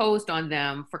imposed on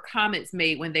them for comments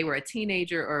made when they were a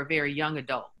teenager or a very young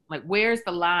adult? Like, where's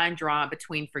the line drawn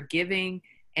between forgiving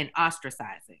and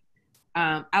ostracizing?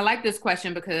 I like this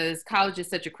question because college is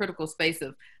such a critical space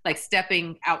of like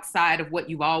stepping outside of what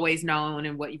you've always known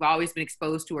and what you've always been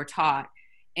exposed to or taught,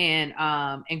 and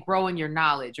growing your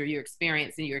knowledge or your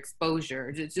experience and your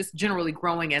exposure, just generally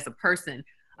growing as a person,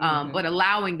 but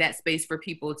allowing that space for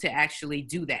people to actually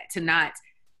do that, to not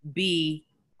be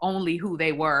only who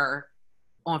they were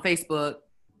on Facebook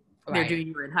their junior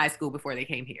year in high school before they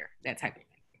came here, that type of thing.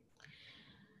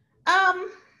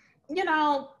 You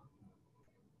know,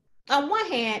 on one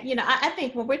hand, you know, I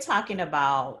think when we're talking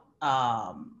about,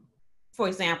 for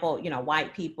example, you know,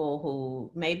 white people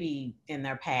who maybe in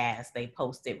their past, they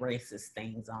posted racist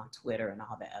things on Twitter and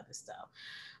all that other stuff.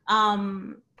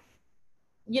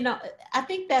 You know, I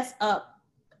think that's up.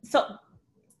 So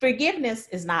forgiveness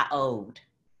is not owed,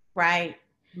 right?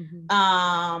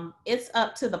 It's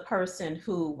up to the person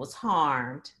who was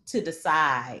harmed to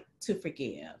decide to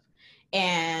forgive.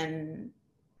 And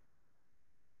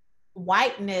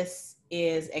whiteness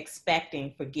is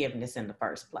expecting forgiveness in the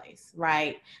first place,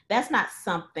 right? That's not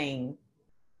something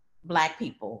Black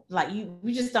people, like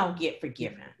we just don't get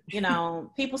forgiven. You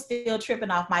know, people still tripping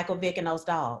off Michael Vick and those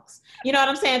dogs. You know what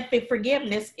I'm saying?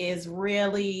 Well, is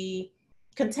really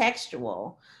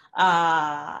contextual.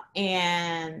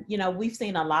 And, you know, we've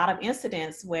seen a lot of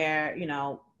incidents where, you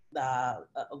know, a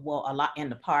lot in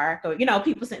the park, or, you know,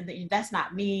 people saying that's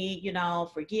not me, you know,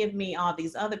 forgive me, all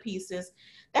these other pieces.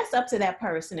 That's up to that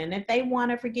person. And if they want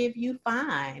to forgive you,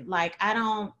 fine. Like,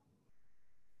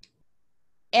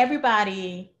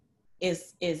 everybody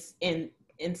is in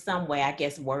some way, I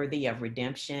guess, worthy of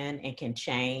redemption and can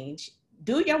change.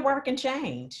 Do your work and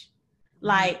change.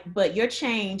 Like, but your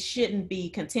change shouldn't be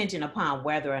contingent upon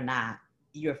whether or not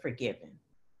you're forgiven.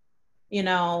 You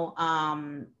know,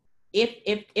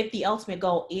 if the ultimate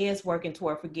goal is working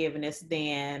toward forgiveness,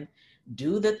 then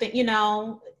do the thing, you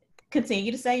know,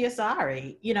 continue to say you're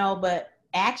sorry, you know, but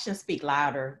actions speak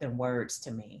louder than words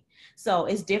to me. So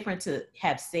it's different to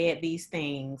have said these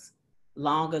things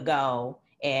long ago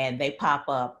and they pop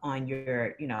up on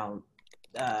your, you know,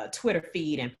 Twitter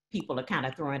feed and people are kind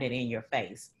of throwing it in your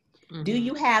face. Do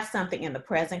you have something in the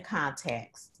present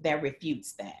context that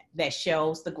refutes that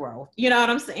shows the growth? You know what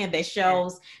I'm saying? That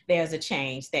shows there's a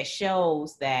change, that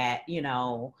shows that, you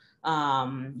know,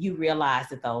 you realize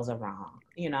that those are wrong,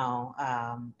 you know?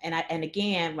 And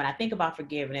again, when I think about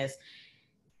forgiveness,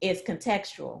 it's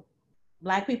contextual.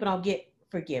 Black people don't get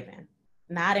forgiven,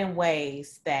 not in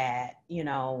ways that, you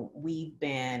know, we've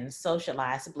been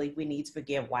socialized to believe we need to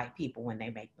forgive white people when they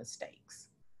make mistakes.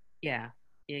 Yeah.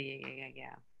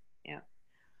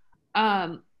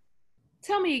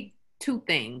 Tell me two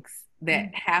things that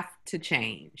have to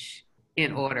change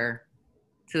in order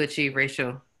to achieve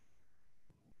racial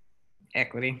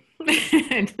equity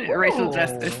and racial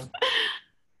justice.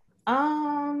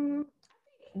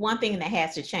 One thing that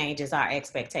has to change is our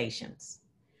expectations.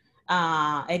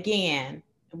 Again,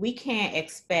 we can't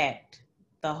expect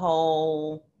the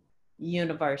whole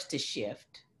universe to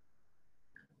shift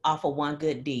off of one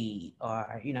good deed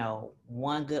or,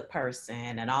 one good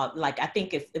person and all. Like, I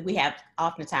think if we have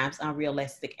oftentimes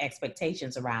unrealistic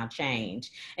expectations around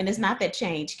change, and it's not that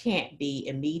change can't be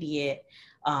immediate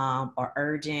or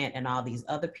urgent and all these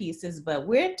other pieces, but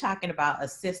we're talking about a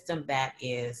system that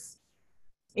is,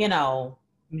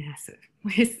 massive.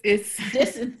 It's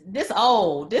this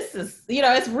old. This is,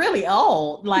 it's really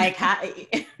old. Like, how,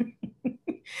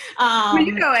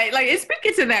 like it's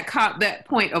speaking to that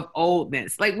point of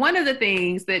oldness. Like, one of the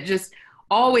things that just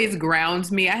always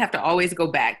grounds me, I have to always go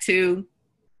back to,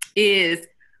 is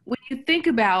when you think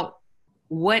about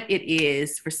what it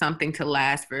is for something to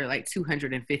last for like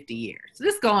 250 years. So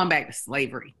let's go on back to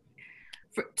slavery.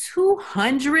 For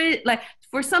 200, like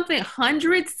for something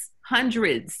hundreds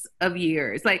of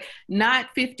years, like not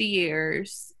 50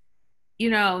 years,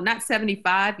 not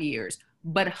 75 years,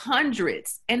 but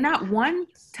hundreds. And not one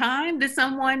time did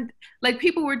someone, like,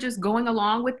 people were just going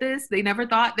along with this. They never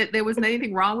thought that there was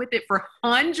anything wrong with it for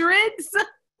hundreds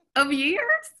of years.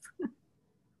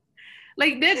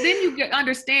 Like, then you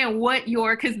understand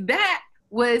because that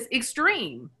was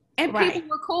extreme. And people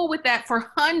were cool with that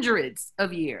for hundreds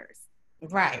of years.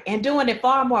 Right. And doing it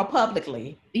far more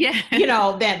publicly,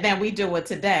 than we do it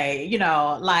today,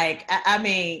 like, I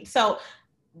mean, so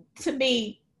to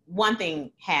me, one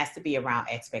thing has to be around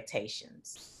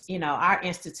expectations. Our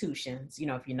institutions,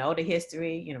 if you know the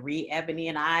history, read Ebony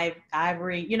and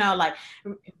Ivory, like,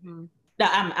 mm-hmm.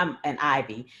 I'm an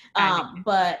Ivy.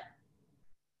 But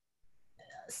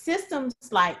systems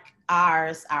like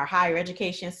ours, our higher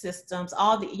education systems,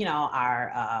 all the,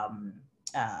 our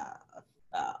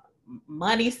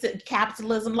money,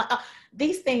 capitalism, like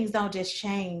these things don't just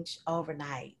change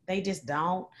overnight. They just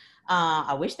don't.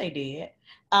 I wish they did.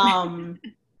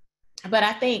 But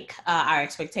I think our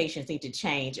expectations need to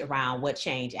change around what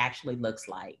change actually looks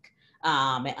like.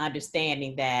 And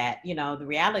understanding that, the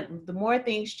reality, the more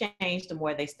things change, the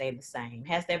more they stay the same.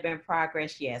 Has there been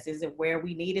progress? Yes. Is it where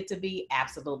we need it to be?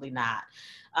 Absolutely not.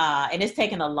 And it's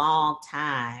taken a long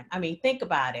time. I mean, think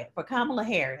about it. For Kamala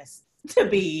Harris to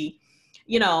be,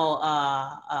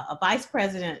 a vice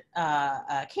president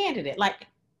candidate, like,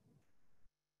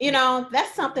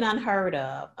 that's something unheard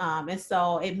of. And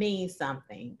so it means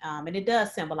something. And it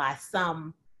does symbolize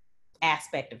some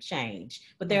aspect of change,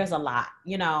 but there's a lot,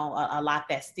 a lot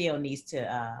that still needs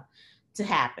to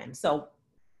happen. So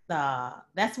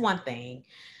that's one thing.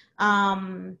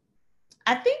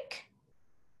 I think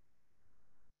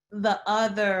the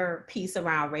other piece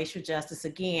around racial justice,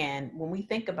 again, when we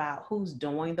think about who's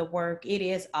doing the work, it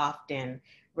is often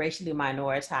racially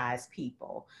minoritized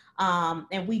people.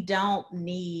 And we don't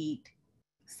need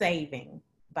saving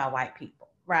by white people,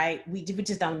 right? We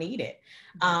just don't need it.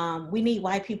 We need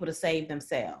white people to save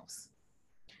themselves.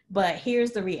 But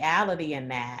here's the reality in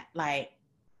that, like,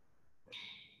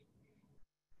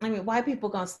 I mean, white people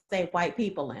gonna save white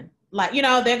people in. Like,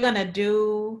 they're gonna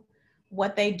do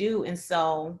what they do. And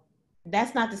so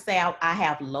that's not to say I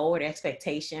have lowered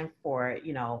expectation for,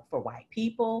 for white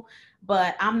people,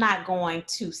 but I'm not going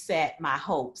to set my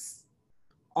hopes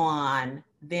on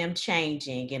them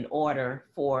changing in order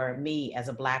for me as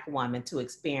a Black woman to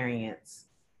experience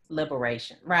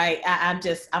liberation, right?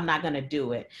 I'm not going to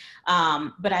do it.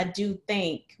 But I do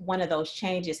think one of those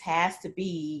changes has to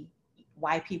be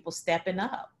white people stepping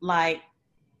up. Like,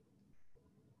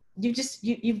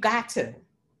 you've got to.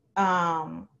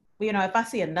 If I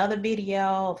see another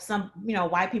video of some,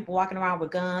 white people walking around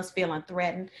with guns feeling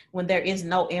threatened when there is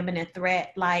no imminent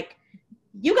threat, like,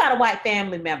 you got a white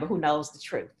family member who knows the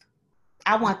truth.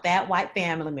 I want that white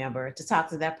family member to talk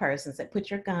to that person, say, put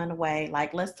your gun away.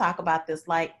 Like, let's talk about this.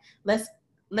 Like, let's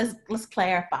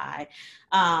clarify.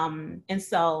 And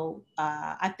so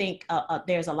I think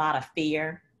there's a lot of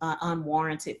fear,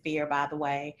 unwarranted fear, by the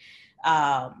way,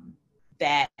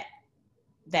 that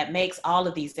makes all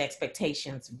of these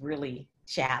expectations really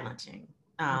challenging.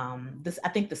 I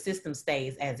think the system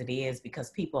stays as it is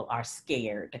because people are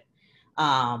scared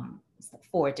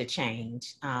for it to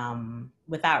change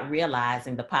without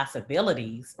realizing the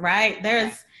possibilities, right?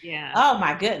 Oh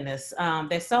my goodness,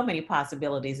 there's so many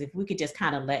possibilities if we could just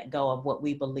kind of let go of what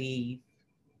we believe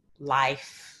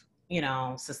life,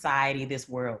 society, this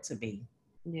world to be.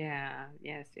 Yeah,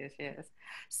 yes.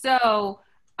 So,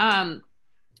 okay,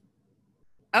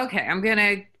 I'm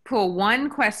gonna pull one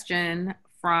question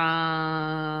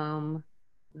from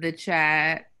the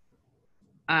chat,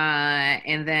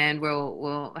 and then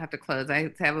we'll have to close.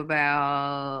 I have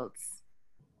about.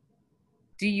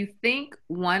 Do you think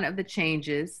one of the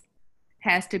changes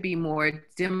has to be more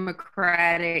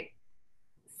democratic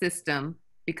system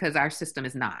because our system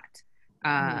is not?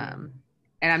 And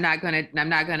I'm not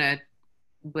gonna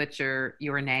butcher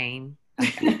your name.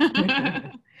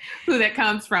 Okay. Who that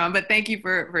comes from, but thank you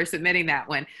for submitting that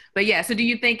one. But yeah, so do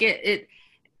you think there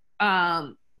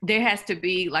has to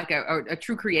be like a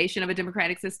true creation of a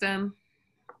democratic system?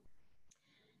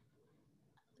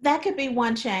 That could be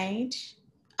one change.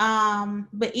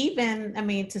 But even, I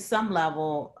mean, to some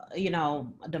level,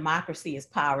 democracy is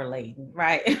power laden,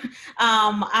 right?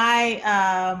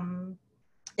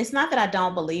 It's not that I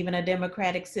don't believe in a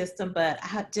democratic system, but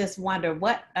I just wonder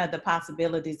what are the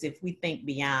possibilities if we think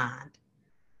beyond,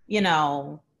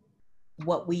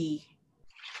 what we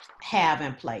have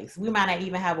in place. We might not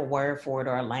even have a word for it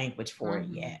or a language for it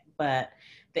yet, but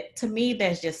to me,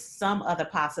 there's just some other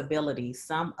possibilities,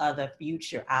 some other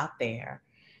future out there,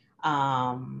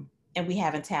 and we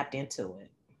haven't tapped into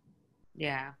it.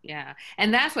 Yeah, yeah.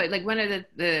 And that's what, like, one of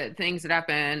the things that I've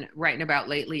been writing about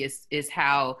lately is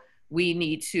how we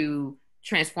need to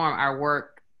transform our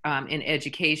work in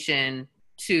education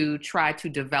to try to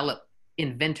develop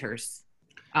inventors.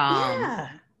 Yeah.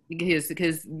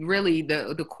 Because really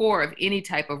the core of any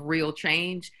type of real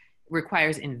change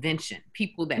requires invention.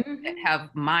 People that have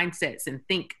mindsets and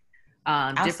think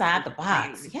outside the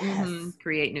box. Yes.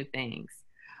 Create new things.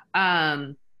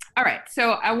 All right.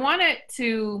 So I wanted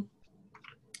to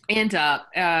end up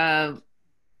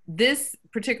this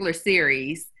particular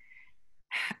series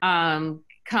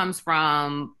comes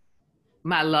from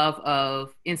my love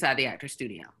of Inside the Actor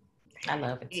Studio. I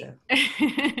love it too.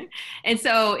 And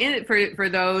so for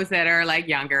those that are like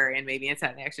younger and maybe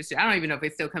Inside the Actor Studio, I don't even know if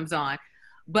it still comes on,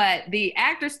 but the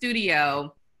Actor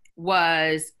Studio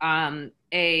was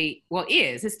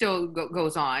it still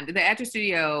goes on. The Actor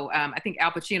Studio, I think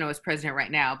Al Pacino is president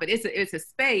right now, but it's a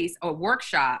space, a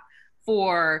workshop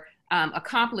for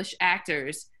accomplished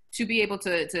actors to be able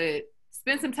to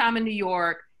spend some time in New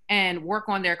York and work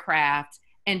on their craft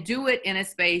and do it in a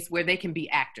space where they can be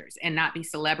actors and not be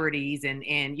celebrities and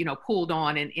pulled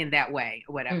on in that way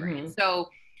or whatever. And so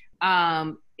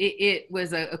it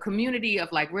was a community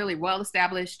of like really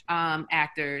well-established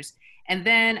actors. And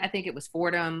then I think it was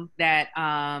Fordham that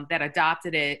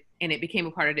adopted it, and it became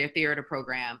a part of their theater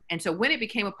program. And so when it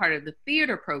became a part of the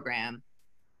theater program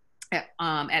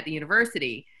at the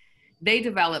university, they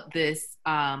developed this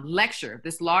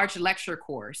large lecture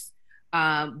course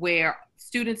where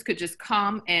students could just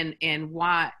come and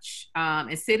watch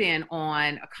and sit in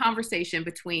on a conversation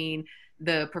between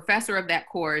the professor of that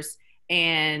course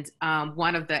and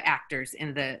one of the actors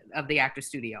of the Actor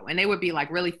Studio. And they would be like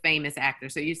really famous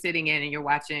actors. So you're sitting in and you're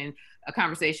watching a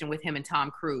conversation with him and Tom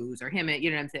Cruise or him and,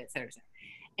 et cetera.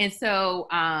 And so,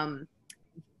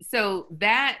 so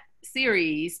that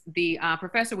series, the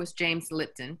professor was James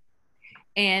Lipton,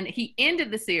 and he ended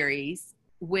the series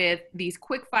with these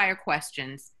quick fire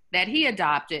questions that he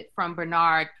adopted from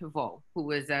Bernard Pivot, who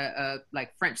was a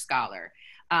like French scholar.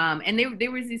 And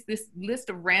there was this list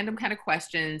of random kind of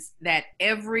questions that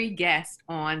every guest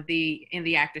in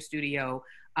the Actor Studio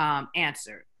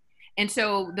answered. And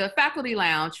so the faculty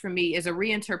lounge for me is a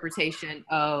reinterpretation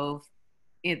of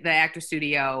the Actor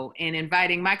Studio and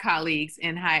inviting my colleagues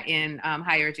in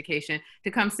higher education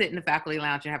to come sit in the faculty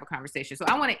lounge and have a conversation. So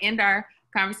I want to end our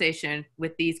conversation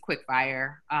with these quick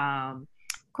fire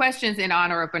questions in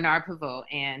honor of Bernard Pivot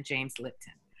and James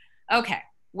Lipton. Okay,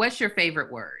 what's your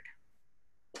favorite word?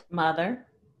 Mother.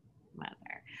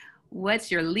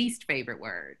 What's your least favorite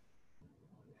word?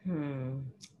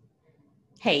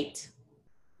 Hate.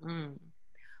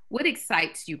 What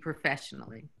excites you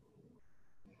professionally?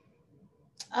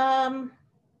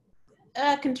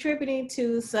 Contributing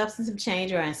to substantive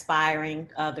change or inspiring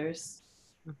others.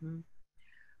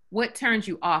 What turns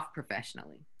you off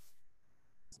professionally?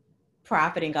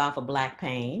 Profiting off of Black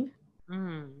pain.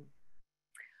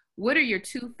 What are your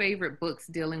two favorite books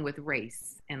dealing with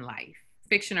race in life?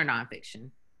 Fiction or nonfiction?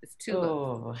 It's two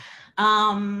books.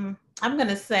 I'm going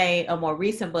to say a more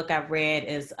recent book I've read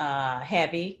is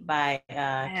Heavy by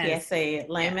Kiese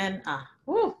Layman.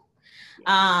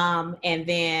 And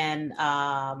then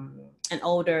an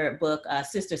older book,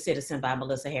 Sister Citizen by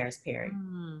Melissa Harris Perry.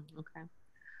 Okay.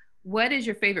 What is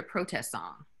your favorite protest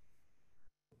song?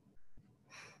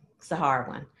 It's a hard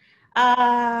one.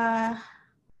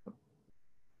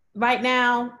 Right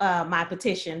now, My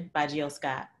Petition by Jill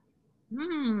Scott.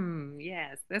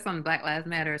 Yes, that's on Black Lives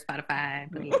Matter, Spotify.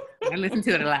 I listen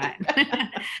to it a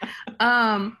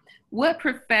lot. What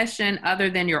profession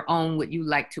other than your own would you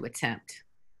like to attempt?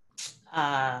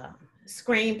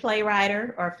 Screenplay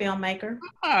writer or filmmaker.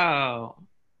 Oh,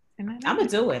 I'm gonna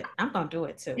do it. I'm gonna do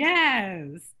it too.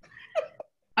 Yes.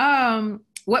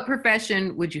 What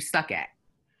profession would you suck at?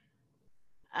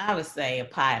 I would say a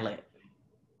pilot.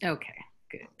 Okay,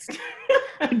 good.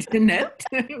 Jeanette.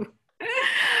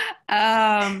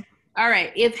 All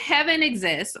right. If heaven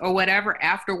exists or whatever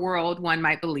afterworld one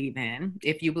might believe in,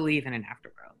 if you believe in an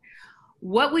afterworld,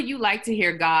 what would you like to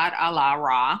hear God, Allah,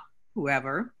 Ra,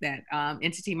 whoever that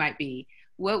entity might be,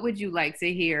 what would you like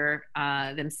to hear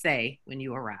them say when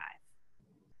you arrive?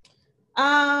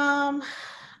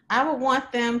 I would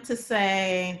want them to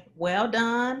say, well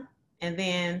done, and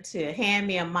then to hand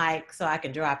me a mic so I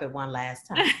can drop it one last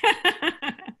time.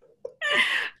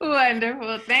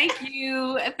 Wonderful. Thank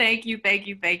you. Thank you. Thank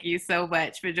you. Thank you so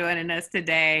much for joining us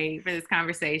today for this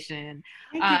conversation.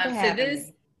 Thank you for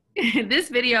having me. This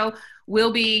video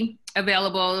will be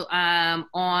available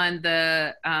on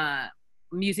the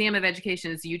Museum of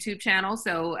Education's YouTube channel.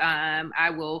 So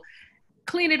I will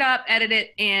clean it up, edit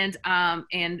it, and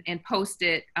post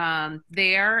it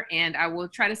there. And I will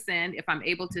try to send, if I'm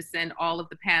able to send all of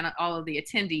the panel, all of the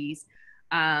attendees,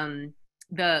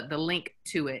 the link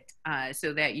to it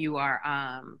so that you're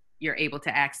able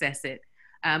to access it.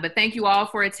 But thank you all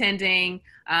for attending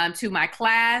to my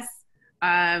class.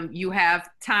 You have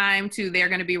time they're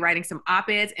going to be writing some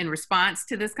op-eds in response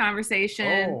to this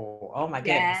conversation. Oh my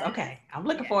goodness. Yes. Okay. I'm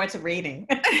looking forward to reading.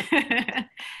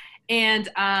 And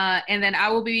then I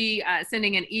will be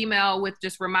sending an email with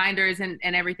just reminders and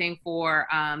everything for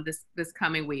this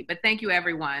coming week. But thank you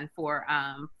everyone for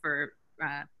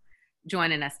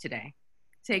joining us today.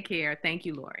 Take care. Thank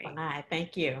you, Lori. Bye.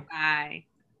 Thank you. Bye.